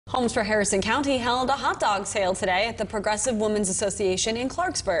Homes for Harrison County held a hot dog sale today at the Progressive Women's Association in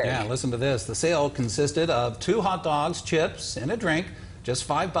Clarksburg. Yeah, listen to this. The sale consisted of 2 hot dogs, chips, and a drink, just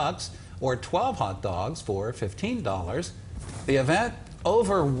 $5, or 12 hot dogs for $15. The event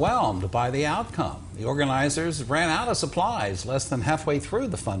overwhelmed by the outcome. The organizers ran out of supplies less than halfway through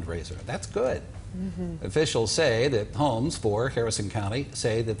the fundraiser. That's good. Officials say that Homes for Harrison County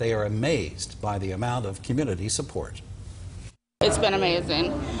say that they are amazed by the amount of community support. It's been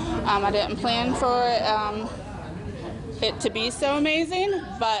amazing. I didn't plan for it to be so amazing,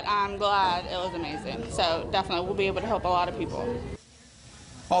 but I'm glad it was amazing. So definitely we'll be able to help a lot of people.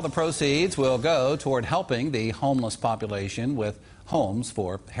 All the proceeds will go toward helping the homeless population with Homes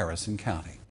for Harrison County.